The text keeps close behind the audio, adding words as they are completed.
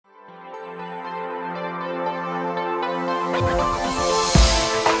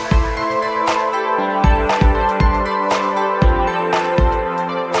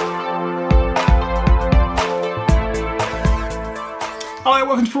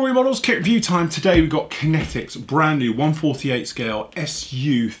Rory Models, kit review time. Today we've got Kinetic's brand new 1/48 scale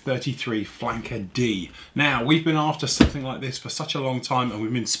SU33 Flanker D. Now, we've been after something like this for such a long time and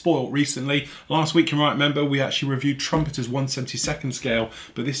we've been spoilt recently. Last week, you might remember, we actually reviewed Trumpeter's 1/72 scale,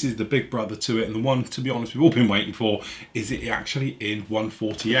 but this is the big brother to it, and the one, to be honest, we've all been waiting for is it actually in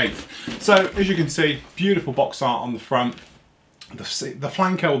 1/48. So, as you can see, beautiful box art on the front. The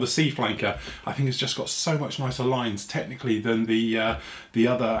flanker, or the C flanker, I think has just got so much nicer lines technically than the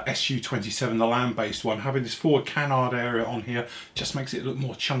other SU27, the land-based one. Having this forward canard area on here just makes it look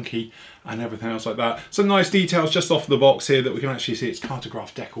more chunky and everything else like that. Some nice details just off the box here that we can actually see. It's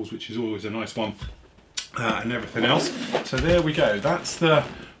cartograph decals, which is always a nice one, and everything else. So there we go. That's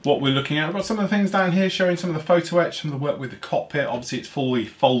what we're looking at. I've got some of the things down here showing some of the photo etch, some of the work with the cockpit. Obviously it's fully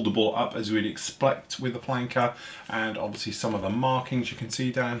foldable up as we'd expect with the flanker, and obviously some of the markings you can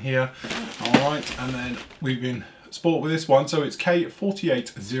see down here. Alright, and then we've been sport with this one, so it's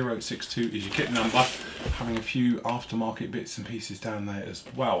K48062 is your kit number, having a few aftermarket bits and pieces down there as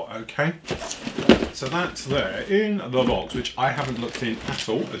well. Okay, so that's there in the box, which I haven't looked in at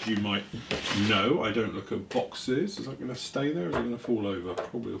all, as you might know. I don't look at boxes. Is that going to stay there, or is it going to fall over?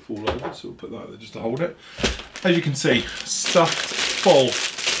 Probably will fall over, so we'll put that there just to hold it. As you can see, stuffed full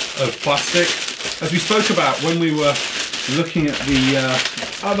of plastic. As we spoke about when we were looking at the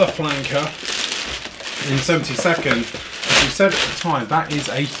other flanker in 72nd, as we said at the time, that is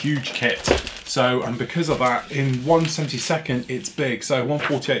a huge kit. So, and because of that, in 1/72 it's big. So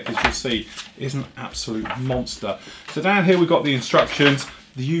 1/48, as you'll see, is an absolute monster. So down here we've got the instructions,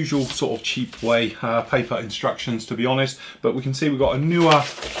 the usual sort of cheap way, paper instructions to be honest, but we can see we've got a newer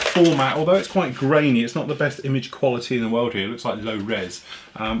format. Although it's quite grainy, it's not the best image quality in the world here. It looks like low res.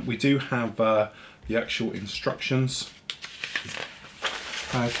 We do have the actual instructions.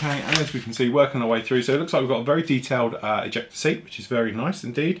 Okay, and as we can see, working our way through, so it looks like we've got a very detailed ejector seat, which is very nice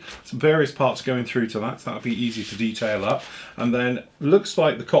indeed. Some various parts going through to that, so that'll be easy to detail up. And then looks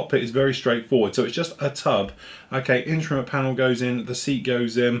like the cockpit is very straightforward, so it's just a tub. Okay, instrument panel goes in, the seat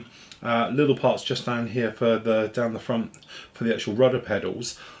goes in, little parts just down here further down the front for the actual rudder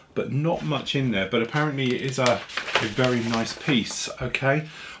pedals, but not much in there. But apparently it is a very nice piece. Okay.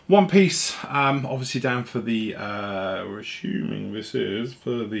 One piece, obviously down for the, we're assuming this is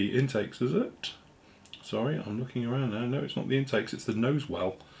for the intakes, is it? Sorry, I'm looking around now. No, it's not the intakes, it's the nose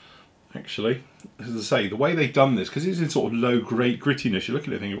well. Actually, as I say, the way they've done this, because it's in sort of low grade grittiness, you're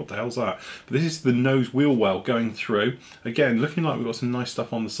looking at it thinking, what the hell's that? But this is the nose wheel well going through. Again, looking like we've got some nice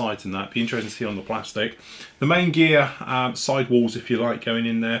stuff on the sides and that. Be interesting to see on the plastic. The main gear, sidewalls, if you like, going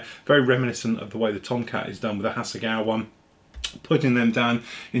in there. Very reminiscent of the way the Tomcat is done with the Hasegawa one. Putting them down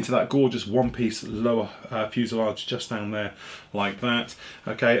into that gorgeous one-piece lower fuselage just down there like that.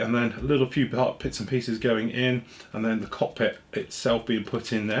 Okay, and then a little few bits and pieces going in, and then the cockpit itself being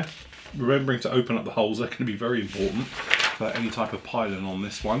put in there. Remembering to open up the holes, they're going to be very important for any type of pylon on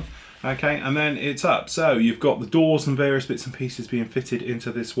this one. Okay, and then it's up. So you've got the doors and various bits and pieces being fitted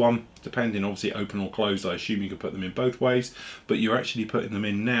into this one, depending obviously open or closed. I assume you could put them in both ways, but you're actually putting them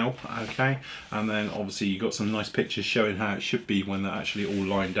in now. Okay, and then obviously you've got some nice pictures showing how it should be when they're actually all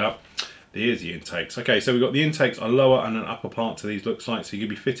lined up. Here's the intakes. Okay, so we've got the intakes, a lower and an upper part to these, looks like, so you'll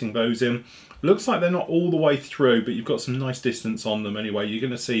be fitting those in. Looks like they're not all the way through, but you've got some nice distance on them anyway. You're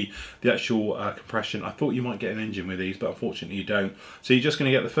going to see the actual compression. I thought you might get an engine with these, but unfortunately you don't. So you're just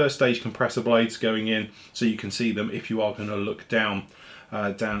going to get the first stage compressor blades going in, so you can see them if you are going to look down,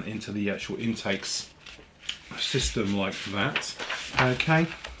 down into the actual intakes system like that. Okay,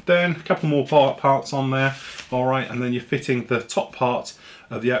 then a couple more parts on there. All right, and then you're fitting the top part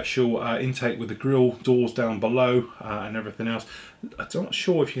of the actual intake with the grille doors down below and everything else. I'm not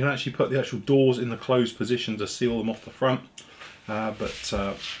sure if you can actually put the actual doors in the closed position to seal them off the front, but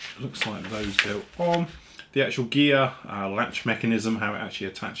looks like those go on. The actual gear latch mechanism, how it actually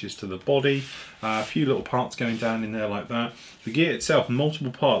attaches to the body. A few little parts going down in there like that. The gear itself,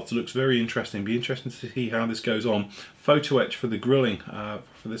 multiple parts, looks very interesting. Be interesting to see how this goes on. Photo etch for the grilling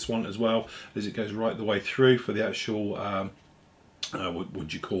for this one as well, as it goes right the way through for the actual what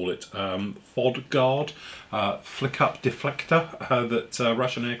would you call it, FOD guard, flick up deflector that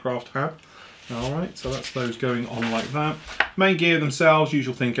Russian aircraft have. Alright, so that's those going on like that. Main gear themselves,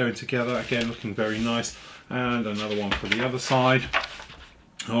 usual thing going together, again looking very nice. And another one for the other side.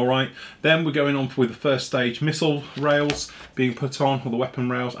 Alright, then we're going on with the first stage missile rails being put on, or the weapon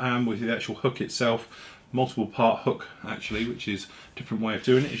rails, and with the actual hook itself. Multiple part hook actually, which is a different way of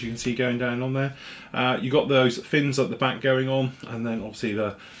doing it, as you can see going down on there. You've got those fins at the back going on, and then obviously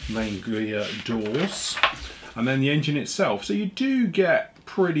the main gear doors, and then the engine itself. So you do get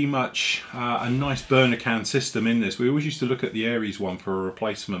pretty much a nice burner can system in this. We always used to look at the Aries one for a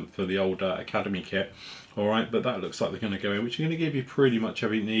replacement for the old Academy kit. Alright, but that looks like they're going to go in, which are going to give you pretty much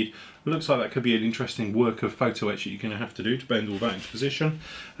everything you need. It looks like that could be an interesting work of photo etch that you're going to have to do to bend all that into position.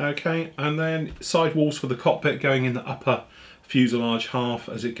 Okay, and then side walls for the cockpit going in the upper fuselage half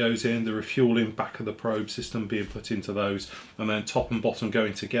as it goes in, the refueling back of the probe system being put into those, and then top and bottom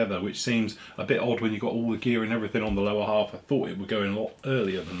going together, which seems a bit odd when you've got all the gear and everything on the lower half. I thought it would go in a lot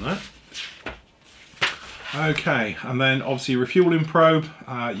earlier than that. Okay, and then obviously refueling probe,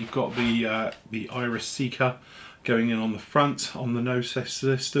 you've got the iris seeker going in on the front on the nose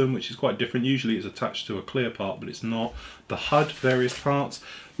system, which is quite different. Usually it's attached to a clear part, but it's not. The HUD, various parts,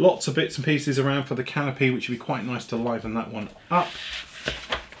 lots of bits and pieces around for the canopy, which would be quite nice to liven that one up.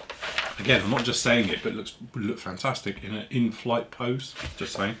 Again, I'm not just saying it, but it would look fantastic in an in-flight pose,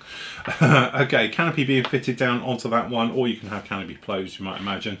 just saying. Okay, canopy being fitted down onto that one, or you can have canopy closed, you might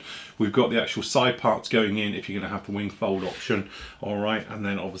imagine. We've got the actual side parts going in if you're going to have the wing fold option. All right, and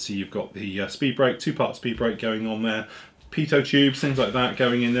then obviously you've got the speed brake, two-part speed brake going on there. Pitot tubes, things like that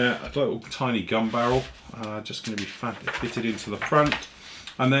going in there. A little tiny gun barrel, just going to be fitted into the front.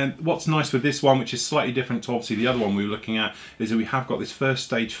 And then what's nice with this one, which is slightly different to obviously the other one we were looking at, is that we have got this first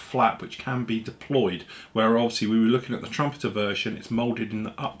stage flap which can be deployed, where obviously we were looking at the trumpeter version, it's moulded in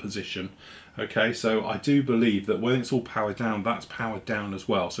the up position. Okay, so I do believe that when it's all powered down, that's powered down as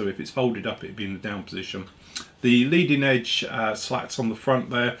well. So if it's folded up, it'd be in the down position. The leading edge slats on the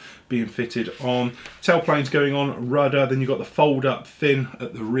front there being fitted on. Tailplane's going on, rudder, then you've got the fold up fin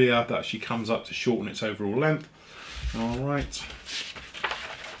at the rear that actually comes up to shorten its overall length. All right.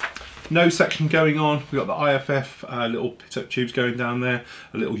 Nose section going on, we've got the IFF little pit-up tubes going down there,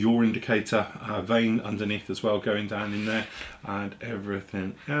 a little yaw indicator vane underneath as well going down in there, and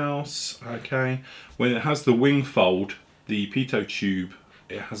everything else. Okay, when it has the wing fold, the pitot tube,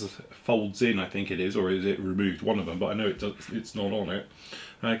 it has folds in, I think it is, or is it removed, one of them, but I know it does, it's not on it.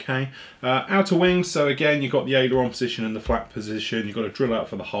 Okay, outer wings, so again you've got the aileron position and the flap position, you've got to drill out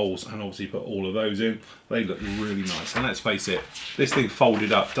for the holes and obviously put all of those in. They look really nice, and let's face it, this thing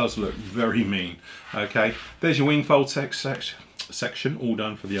folded up does look very mean. Okay, there's your wing fold section all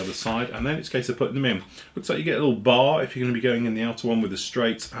done for the other side, and then it's a case of putting them in. Looks like you get a little bar if you're going to be going in the outer one with the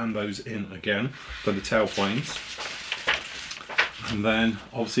straights, and those in again for the tail planes. And then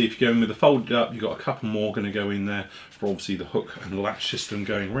obviously if you're going with the folded up, you've got a couple more going to go in there for obviously the hook and latch system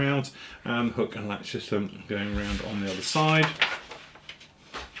going round, and the hook and latch system going round on the other side.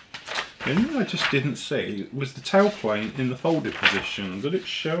 And I just didn't see, was the tail plane in the folded position? Did it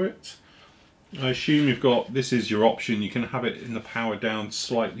show it? I assume you've got, this is your option, you can have it in the power down,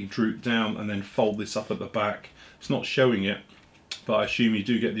 slightly droop down, and then fold this up at the back. It's not showing it, but I assume you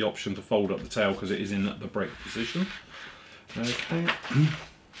do get the option to fold up the tail because it is in the brake position. Okay,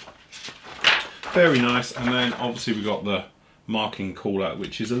 very nice. And then obviously we've got the marking call out,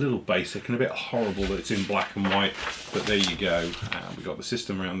 which is a little basic and a bit horrible that it's in black and white, but there you go. We've got the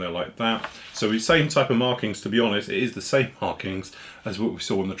system around there like that. So the same type of markings, to be honest, it is the same markings as what we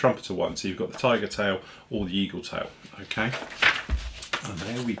saw in the trumpeter one. So you've got the tiger tail or the eagle tail. Okay, and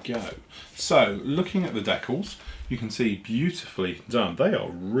there we go. So looking at the decals, you can see beautifully done. They are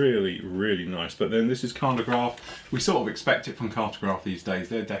really, really nice. But then this is Cartograph. We sort of expect it from Cartograph these days.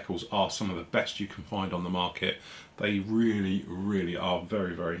 Their decals are some of the best you can find on the market. They really, really are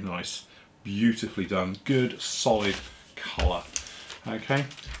very, very nice. Beautifully done. Good, solid colour. Okay,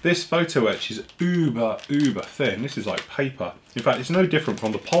 this photo etch is uber thin. This is like paper. In fact, it's no different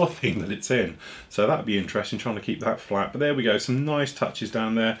from the polythene that it's in. So that'd be interesting, trying to keep that flat. But there we go, some nice touches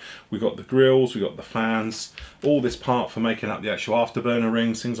down there. We've got the grills, we've got the fans, all this part for making up the actual afterburner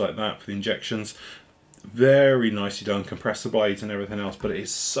rings, things like that for the injections. Very nicely done, compressor blades and everything else, but it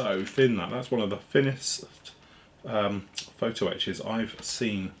is so thin. That's one of the thinnest photo etches I've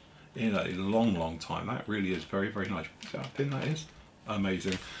seen in a long time. That really is very, very nice. See how thin that is?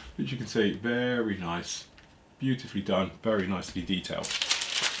 Amazing. As you can see, very nice, beautifully done, very nicely detailed.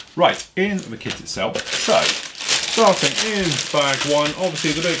 Right, in the kit itself, so starting in bag one,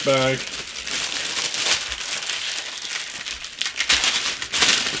 obviously the big bag.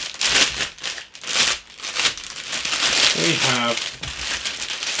 We have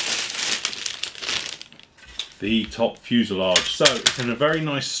the top fuselage. So it's in a very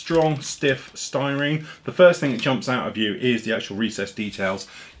nice, strong, stiff styrene. The first thing that jumps out of you is the actual recessed details.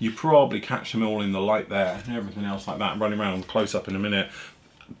 You probably catch them all in the light there and everything else like that. I'm running around close up in a minute.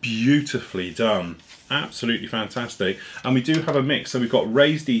 beautifully done. Absolutely fantastic. And we do have a mix, so we've got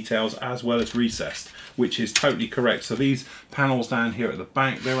raised details as well as recessed, which is totally correct. So these panels down here at the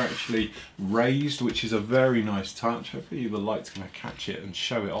back, they're actually raised, which is a very nice touch. Hopefully the light's going to catch it and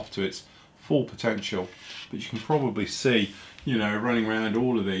show it off to its full potential. But you can probably see, you know, running around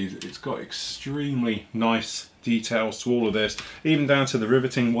all of these, it's got extremely nice details to all of this, even down to the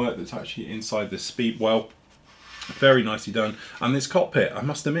riveting work that's actually inside this speed well. Very nicely done. And this cockpit, I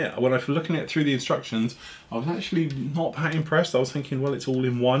must admit, when I was looking at it through the instructions, I was actually not that impressed. I was thinking, well, it's all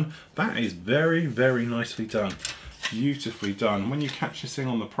in one. That is very, very nicely done. Beautifully done. When you catch this thing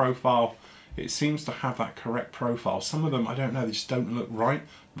on the profile, it seems to have that correct profile. Some of them, I don't know, they just don't look right.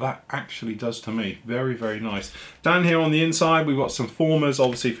 That actually does to me. Very, very nice. Down here on the inside, we've got some formers,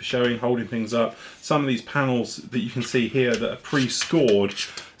 obviously for showing, holding things up. Some of these panels that you can see here that are pre-scored.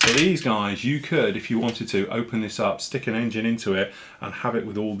 So these guys, you could, if you wanted to, open this up, stick an engine into it, and have it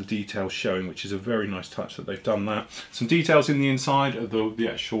with all the details showing, which is a very nice touch that they've done that. Some details in the inside of the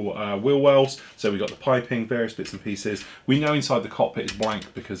actual wheel wells. So we've got the piping, various bits and pieces. We know inside the cockpit is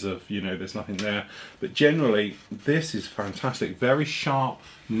blank because of, you know, there's nothing there. But generally, this is fantastic. Very sharp,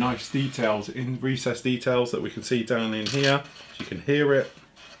 nice details, in recessed details that we can see down in here. You can hear it.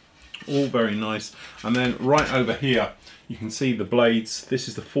 All very nice. And then right over here, you can see the blades. This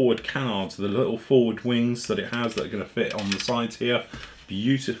is the forward canards, the little forward wings that it has that are going to fit on the sides here.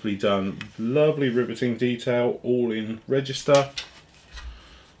 Beautifully done. Lovely riveting detail, all in register.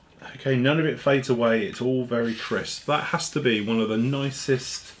 Okay, none of it fades away. It's all very crisp. That has to be one of the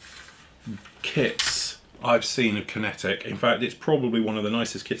nicest kits I've seen of Kinetic. In fact, it's probably one of the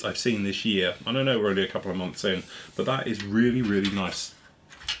nicest kits I've seen this year. I don't know, we're only a couple of months in, but that is really, really nice.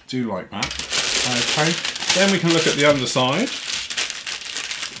 Do like that. Okay, then we can look at the underside.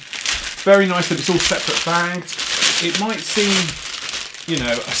 Very nice that it's all separate bagged. It might seem, you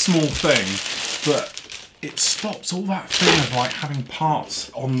know, a small thing, but it stops all that thing of like having parts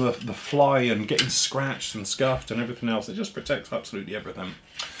on the fly and getting scratched and scuffed and everything else. It just protects absolutely everything.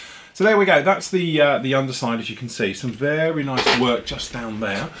 So there we go, that's the underside, as you can see. Some very nice work just down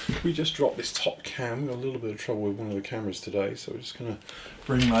there. We just dropped this top cam. We've got a little bit of trouble with one of the cameras today, so we're just going to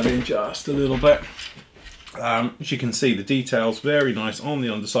bring that in just a little bit. As you can see, the details very nice on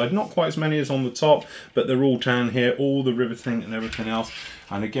the underside. Not quite as many as on the top, but they're all down here, all the riveting and everything else.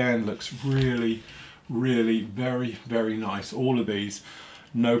 And again, looks really, really very, very nice. All of these,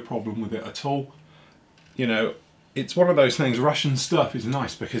 no problem with it at all. You know, it's one of those things, Russian stuff is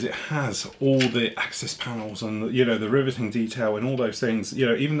nice because it has all the access panels and, you know, the riveting detail and all those things. You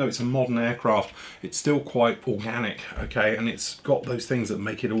know, even though it's a modern aircraft, it's still quite organic, okay, and it's got those things that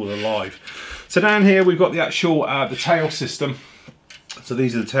make it all alive. So down here we've got the actual the tail system. So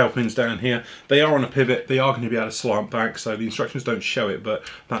these are the tail fins down here. They are on a pivot. They are going to be able to slant back, so the instructions don't show it, but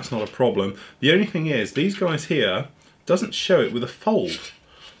that's not a problem. The only thing is, these guys here doesn't show it with a fold.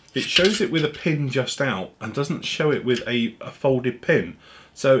 It shows it with a pin just out and doesn't show it with a folded pin.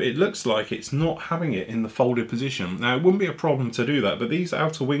 So it looks like it's not having it in the folded position. Now, it wouldn't be a problem to do that, but these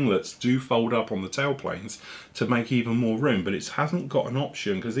outer winglets do fold up on the tail planes to make even more room, but it hasn't got an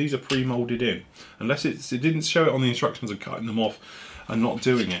option because these are pre-molded in. Unless it didn't show it on the instructions of cutting them off and not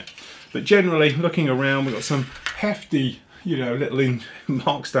doing it. But generally, looking around, we've got some hefty, you know, little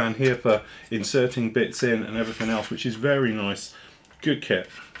marks down here for inserting bits in and everything else, which is very nice. Good kit.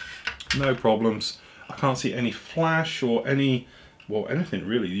 No problems. I can't see any flash or any, well, anything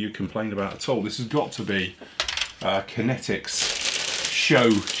really you complained about at all. This has got to be Kinetic's show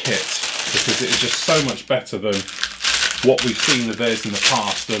kit because it is just so much better than what we've seen of theirs in the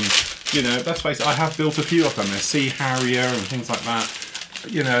past. And, you know, let's face it, I have built a few of them. There's Sea Harrier and things like that,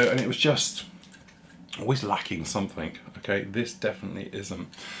 you know, and it was just always lacking something. Okay, this definitely isn't.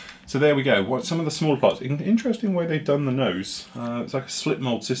 So there we go. What some of the smaller parts? Interesting way they've done the nose. It's like a slip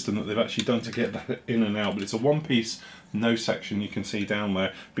mold system that they've actually done to get that in and out. But it's a one-piece nose section you can see down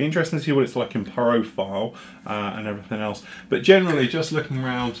there. Be interesting to see what it's like in profile and everything else. But generally, just looking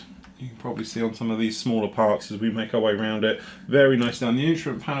around, you can probably see on some of these smaller parts as we make our way around it. Very nice down the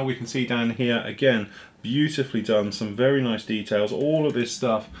instrument panel. We can see down here again, beautifully done. Some very nice details. All of this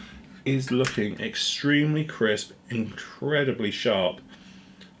stuff is looking extremely crisp, incredibly sharp.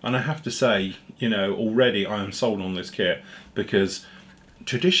 And I have to say, you know, already I am sold on this kit because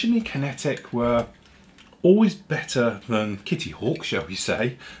traditionally Kinetic were always better than Kitty Hawk, shall we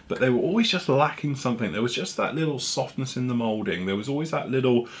say, but they were always just lacking something. There was just that little softness in the moulding. There was always that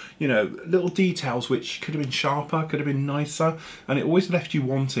little, you know, little details which could have been sharper, could have been nicer, and it always left you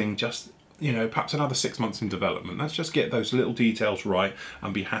wanting just, you know, perhaps another 6 months in development. Let's just get those little details right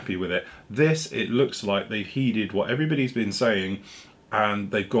and be happy with it. This, it looks like they've heeded what everybody's been saying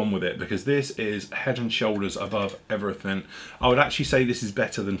and they've gone with it, because this is head and shoulders above everything. I would actually say this is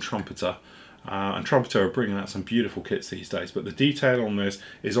better than Trumpeter. And Trumpeter are bringing out some beautiful kits these days, but the detail on this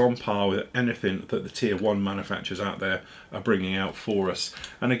is on par with anything that the tier 1 manufacturers out there are bringing out for us.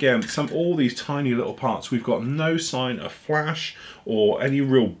 And again, all these tiny little parts, we've got no sign of flash or any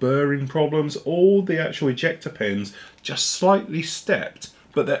real burring problems. All the actual ejector pins just slightly stepped,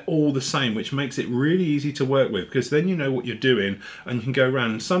 but they're all the same, which makes it really easy to work with, because then you know what you're doing and you can go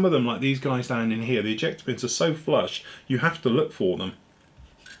around. Some of them, like these guys down in here, the ejector pins are so flush you have to look for them.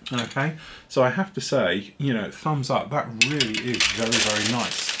 Okay, so I have to say, you know, thumbs up, that really is very, very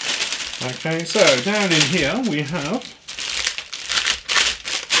nice. Okay, so down in here we have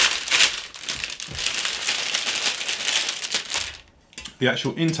the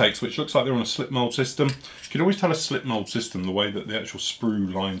actual intakes, which looks like they're on a slip mold system. You can always tell a slip mold system the way that the actual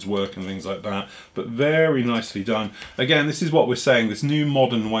sprue lines work and things like that, but very nicely done. Again, this is what we're saying, this new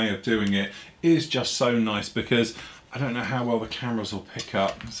modern way of doing it is just so nice, because I don't know how well the cameras will pick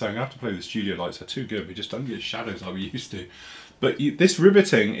up, so I'm going to have to play the studio lights. They're too good, we just don't get shadows like we used to. But this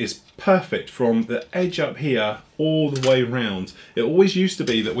riveting is perfect from the edge up here all the way round. It always used to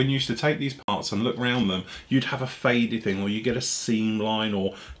be that when you used to take these parts and look round them, you'd have a faded thing, or you get a seam line,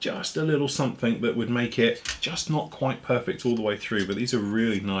 or just a little something that would make it just not quite perfect all the way through. But these are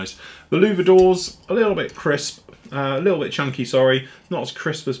really nice. The louver doors, a little bit crisp, a little bit chunky, sorry. Not as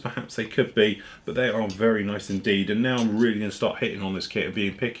crisp as perhaps they could be, but they are very nice indeed. And now I'm really going to start hitting on this kit and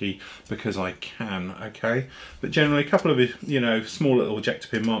being picky, because I can, okay? But generally a couple of, you know, small little ejector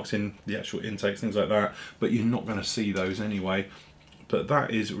pin marks in the actual intakes, things like that, but you're not going to see those anyway. But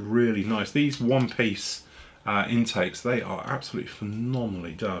that is really nice. These one-piece intakes, they are absolutely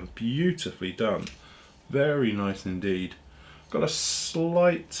phenomenally done, beautifully done, very nice indeed. Got a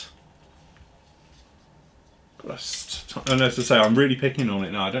slight, and as I say, I'm really picking on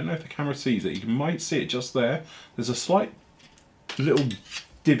it now. I don't know if the camera sees it. You might see it just there. There's a slight little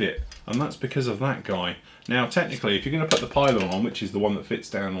divot, and that's because of that guy. Now, technically, if you're going to put the pylon on, which is the one that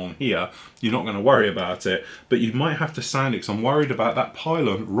fits down on here, you're not going to worry about it, but you might have to sand it, because I'm worried about that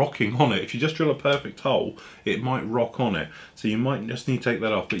pylon rocking on it. If you just drill a perfect hole, it might rock on it. So you might just need to take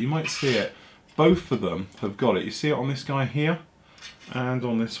that off, but you might see it. Both of them have got it. You see it on this guy here, and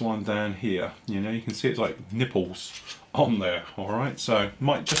on this one down here. You know, you can see it's like nipples on there, alright? So,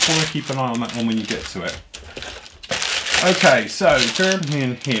 might just want to keep an eye on that one when you get to it. Okay, so down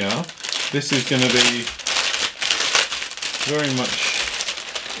in here, this is going to be very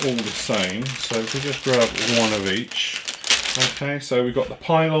much all the same. So if we just grab one of each. Okay, so we've got the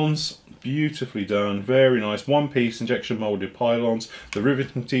pylons, beautifully done, very nice. One piece injection molded pylons. The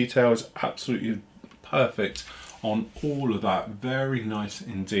riveting detail is absolutely perfect on all of that. Very nice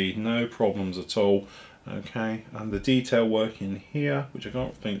indeed, no problems at all. Okay, and the detail work in here, which I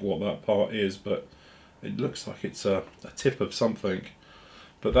can't think what that part is, but it looks like it's a tip of something.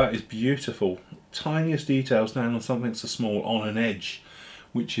 But that is beautiful. Tiniest details down on something so small on an edge,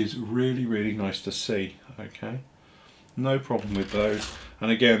 which is really, really nice to see. Okay, no problem with those.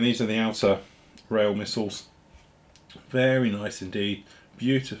 And again, these are the outer rail missiles. Very nice indeed,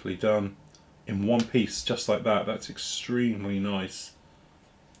 beautifully done in one piece, just like that. That's extremely nice.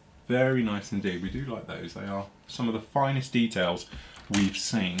 Very nice indeed. We do like those. They are some of the finest details we've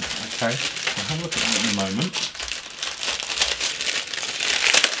seen. Okay, I'll have a look at that in a moment.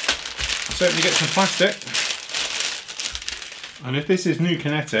 Certainly get some plastic, and if this is new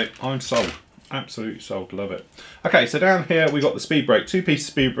Kinetic, I'm sold. Absolutely sold, love it. Okay, so down here we got the speed brake, two-piece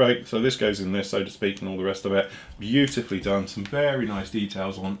speed brake, so this goes in this, so to speak, and all the rest of it. Beautifully done, some very nice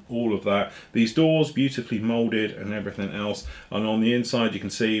details on all of that. These doors, beautifully moulded and everything else. And on the inside, you can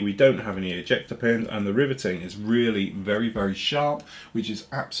see we don't have any ejector pins, and the riveting is really very, very sharp, which is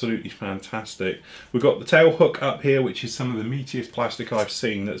absolutely fantastic. We've got the tail hook up here, which is some of the meatiest plastic I've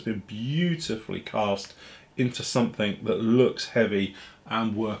seen, that's been beautifully cast into something that looks heavy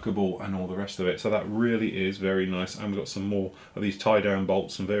and workable and all the rest of it. So that really is very nice. And we've got some more of these tie down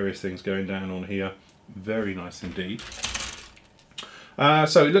bolts and various things going down on here. Very nice indeed.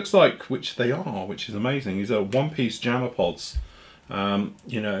 So it looks like, which they are, which is amazing. These are one-piece jammer pods,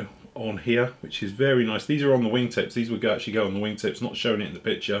 you know, on here, which is very nice. These are on the wingtips. These would actually go on the wingtips, not showing it in the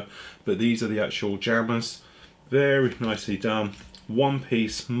picture, but these are the actual jammers. Very nicely done. One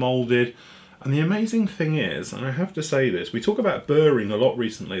piece molded. And the amazing thing is, and I have to say this, we talk about burring a lot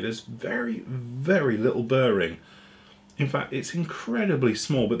recently. There's very, very little burring. In fact, it's incredibly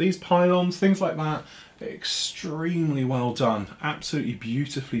small, but these pylons, things like that, extremely well done. Absolutely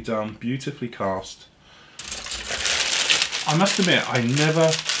beautifully done, beautifully cast. I must admit, I never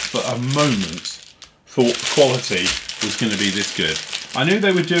for a moment thought the quality was going to be this good. I knew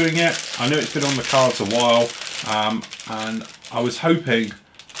they were doing it. I knew it's been on the cards a while, and I was hoping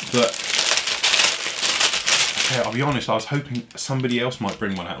that, okay, I'll be honest, I was hoping somebody else might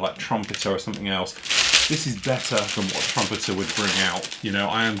bring one out, like Trumpeter or something else. This is better than what Trumpeter would bring out. You know,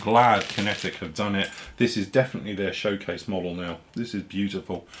 I am glad Kinetic have done it. This is definitely their showcase model now. This is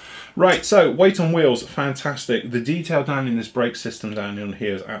beautiful. Right, so weight on wheels, fantastic. The detail down in this brake system down in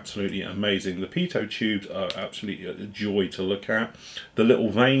here is absolutely amazing. The pitot tubes are absolutely a joy to look at. The little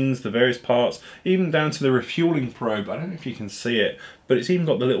vanes, the various parts, even down to the refueling probe. I don't know if you can see it, but it's even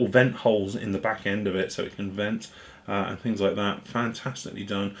got the little vent holes in the back end of it so it can vent. And things like that, fantastically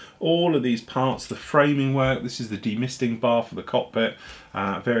done. All of these parts, the framing work, this is the demisting bar for the cockpit,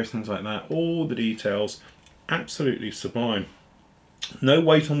 various things like that, all the details, absolutely sublime. No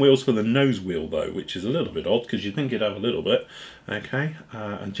weight on wheels for the nose wheel though, which is a little bit odd because you'd think it'd have a little bit, okay?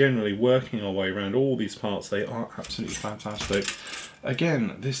 And generally working our way around all these parts, they are absolutely fantastic.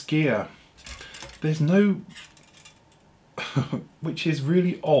 Again, this gear, there's no, which is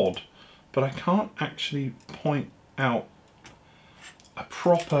really odd, but I can't actually point out a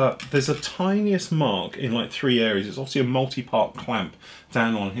proper, there's a tiniest mark in like 3 areas. It's obviously a multi-part clamp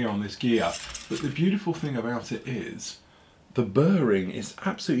down on here on this gear, but the beautiful thing about it is the burring is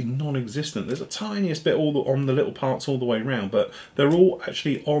absolutely non-existent. There's a tiniest bit on the little parts all the way around, but they're all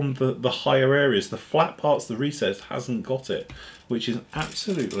actually on the higher areas. The flat parts, the recess hasn't got it, which is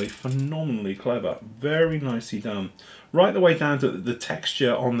absolutely phenomenally clever. Very nicely done. Right the way down to the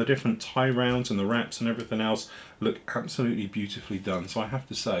texture on the different tie rounds and the wraps and everything else look absolutely beautifully done. So I have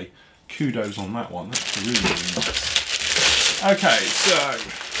to say, kudos on that one. That's really, really nice. Okay, so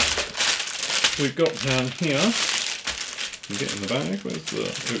we've got down here, you get in the bag, where's the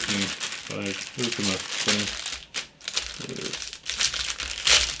opening bag? Open the thing. There it is.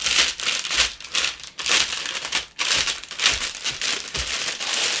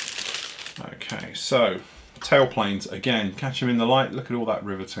 Okay, so tailplanes, again, catch them in the light, look at all that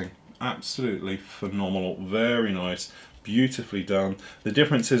riveting. Absolutely phenomenal, very nice, beautifully done. The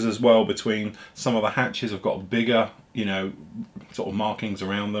differences as well between some of the hatches have got bigger, you know, sort of markings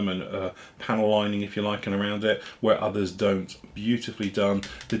around them and panel lining, if you like, and around it, where others don't. Beautifully done.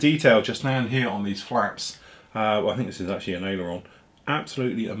 The detail just down here on these flaps, well, I think this is actually an aileron.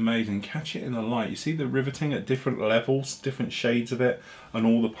 Absolutely amazing. Catch it in the light. You see the riveting at different levels, different shades of it, and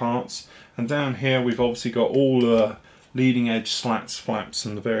all the parts. And down here we've obviously got all the leading edge slats, flaps,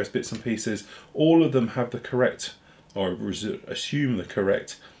 and the various bits and pieces. All of them have the correct, or assume the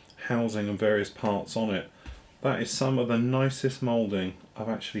correct, housing and various parts on it. That is some of the nicest moulding I've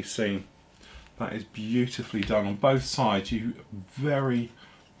actually seen. That is beautifully done on both sides. You very,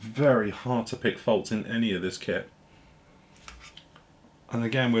 very hard to pick faults in any of this kit. And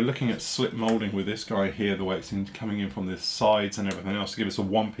again, we're looking at slip moulding with this guy here, the way it's coming in from the sides and everything else to give us a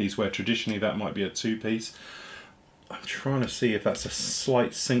one piece, where traditionally that might be a two piece. I'm trying to see if that's a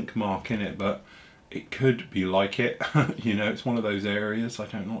slight sink mark in it, but it could be like it. You know, it's one of those areas,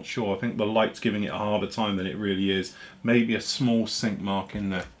 I'm not sure. I think the light's giving it a harder time than it really is. Maybe a small sink mark in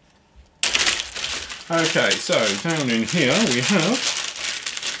there. Okay, so down in here we have,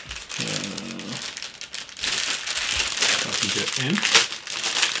 if I can get in.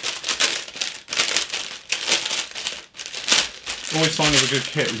 Always sign of a good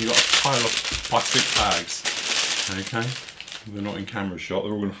kit when you've got a pile of plastic bags. Okay, they're not in camera shot,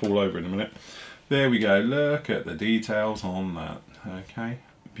 they're all going to fall over in a minute. There we go, look at the details on that. Okay,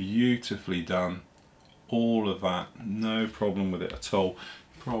 beautifully done. All of that, no problem with it at all.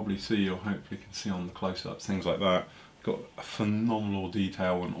 Probably see, or hopefully you can see on the close-ups, things like that. Got a phenomenal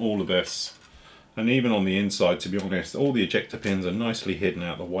detail on all of this. And even on the inside, to be honest, all the ejector pins are nicely hidden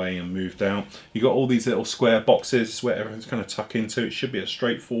out of the way and moved out. You've got all these little square boxes where everything's going to tuck into. It should be a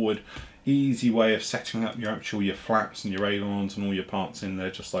straightforward, easy way of setting up your flaps and your ailerons and all your parts in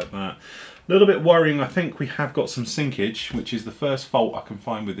there just like that. A little bit worrying, I think we have got some sinkage, which is the first fault I can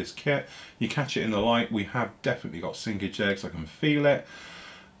find with this kit. You catch it in the light, we have definitely got sinkage there because I can feel it.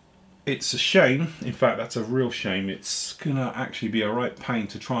 It's a shame, in fact that's a real shame. It's gonna actually be a right pain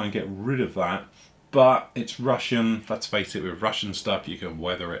to try and get rid of that, but it's Russian. Let's face it, with Russian stuff you can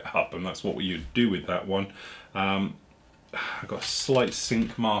weather it up, and that's what you do with that one. I've got a slight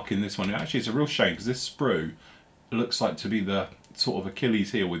sink mark in this one. Actually it's a real shame because this sprue looks like to be the sort of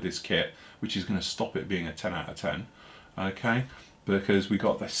Achilles heel with this kit, which is going to stop it being a 10 out of 10. Okay, because we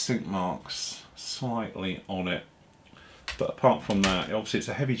got the sink marks slightly on it. But apart from that, obviously it's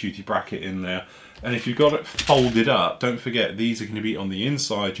a heavy duty bracket in there, and if you've got it folded up, don't forget these are going to be on the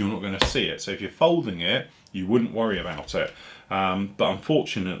inside, you're not going to see it. So if you're folding it, you wouldn't worry about it. But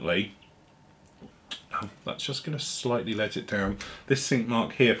unfortunately, That's just going to slightly let it down. This sink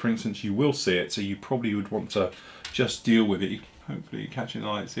mark here, for instance, you will see it, so you probably would want to just deal with it. Hopefully you're catching the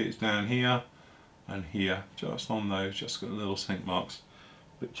light. See, it's down here and here, just on those, just got little sink marks.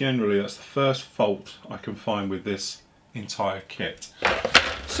 But generally that's the first fault I can find with this entire kit.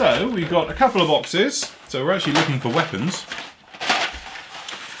 So we've got a couple of boxes, so we're actually looking for weapons.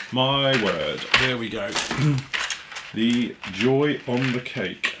 My word, there we go. The joy on the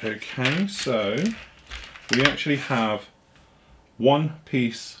cake. Okay, so we actually have one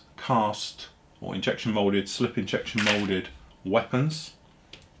piece cast or injection molded, slip injection molded weapons.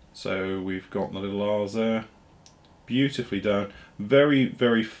 So we've got the little R's there, beautifully done. Very,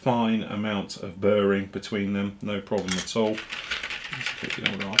 very fine amount of burring between them, no problem at all. Let's take the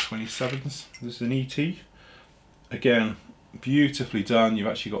old R27s. This is an ET. Again, beautifully done. You've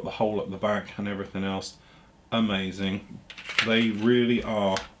actually got the hole at the back and everything else. Amazing. They really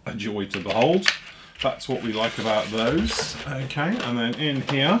are a joy to behold. That's what we like about those. Okay, and then in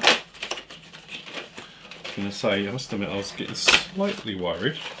here, I was going to say, I must admit I was getting slightly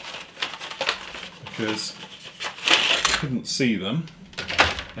worried because I couldn't see them.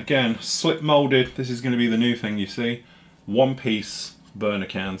 Again, slip molded. This is going to be the new thing, you see. One piece burner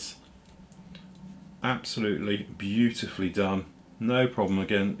cans. Absolutely beautifully done. No problem.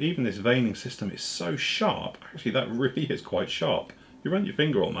 Again, even this veining system is so sharp. Actually, that really is quite sharp. You run your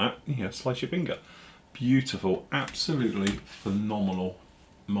finger on that, you know, slice your finger. Beautiful, absolutely phenomenal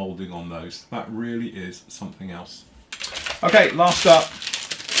moulding on those. That really is something else. Okay, last up,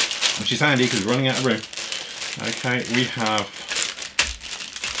 which is handy because we're running out of room. Okay, we have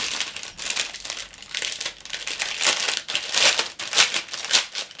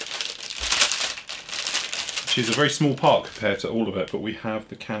which is a very small part compared to all of it, but we have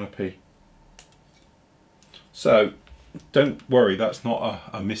the canopy. So don't worry, that's not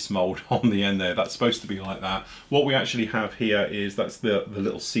a mismold on the end there. That's supposed to be like that. What we actually have here is that's the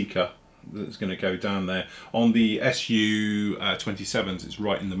little seeker that's going to go down there. On the SU 27s, it's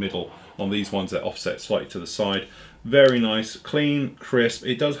right in the middle. On these ones, they're offset slightly to the side. Very nice, clean, crisp.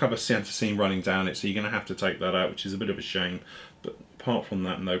 It does have a center seam running down it, so you're going to have to take that out, which is a bit of a shame. But apart from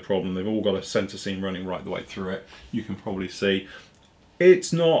that, no problem. They've all got a center seam running right the way through it. You can probably see.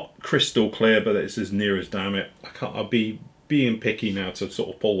 It's not crystal clear, but it's as near as damn it. I'll be being picky now to sort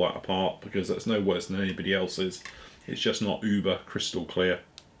of pull that apart because that's no worse than anybody else's. It's just not uber crystal clear.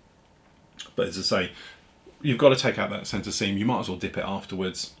 But as I say, you've got to take out that center seam. You might as well dip it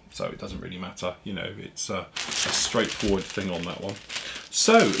afterwards, so it doesn't really matter. You know, it's a straightforward thing on that one.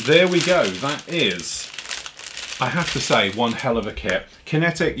 So there we go. That is, I have to say, one hell of a kit.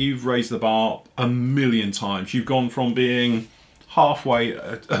 Kinetic, you've raised the bar a million times. You've gone from being halfway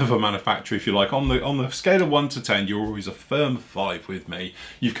of a manufacturer, if you like. On the scale of 1 to 10, you're always a firm 5 with me.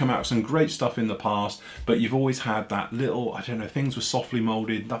 You've come out with some great stuff in the past, but you've always had that little, I don't know, things were softly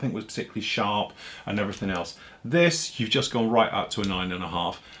molded, nothing was particularly sharp and everything else. This, you've just gone right up to a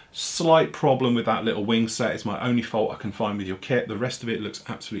 9.5. Slight problem with that little wing set. It's my only fault I can find with your kit. The rest of it looks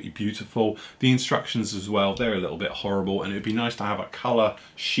absolutely beautiful. The instructions as well, they're a little bit horrible, and it'd be nice to have a colour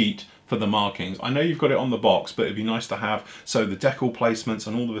sheet for the markings. I know you've got it on the box, but it'd be nice to have so the decal placements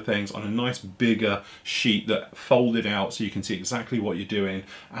and all of the things on a nice bigger sheet that folded out so you can see exactly what you're doing,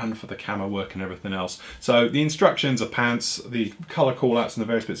 and for the camo work and everything else. So the instructions are pants, the colour callouts and the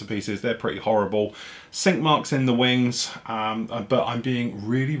various bits and pieces, they're pretty horrible. Sink marks in the wings, but I'm being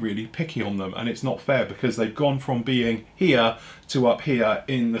really picky on them, and it's not fair because they've gone from being here to up here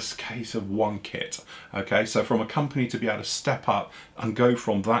in this case of one kit. Okay, so from a company to be able to step up and go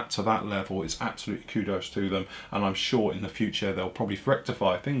from that to that level, it's absolutely kudos to them, and I'm sure in the future they'll probably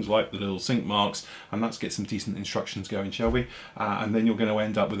rectify things like the little sink marks, and let's get some decent instructions going, shall we? And then you're going to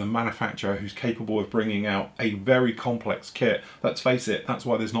end up with a manufacturer who's capable of bringing out a very complex kit. Let's face it, that's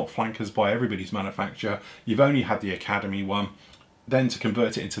why there's not flankers by everybody's manufacturer. You've only had the Academy one. Then to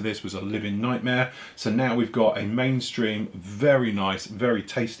convert it into this was a living nightmare. So now we've got a mainstream, very nice, very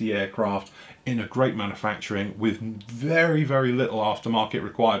tasty aircraft in a great manufacturing with very little aftermarket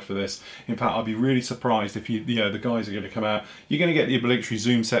required for this. In fact, I'd be really surprised if the guys are going to come out. You're going to get the obligatory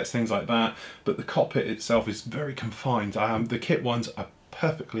zoom sets, things like that, but the cockpit itself is very confined. The kit ones are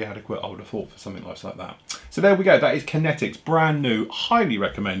perfectly adequate, I would have thought, for something like that. So there we go. That is Kinetic's brand new, highly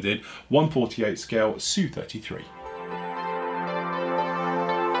recommended 1/48 scale Su-33.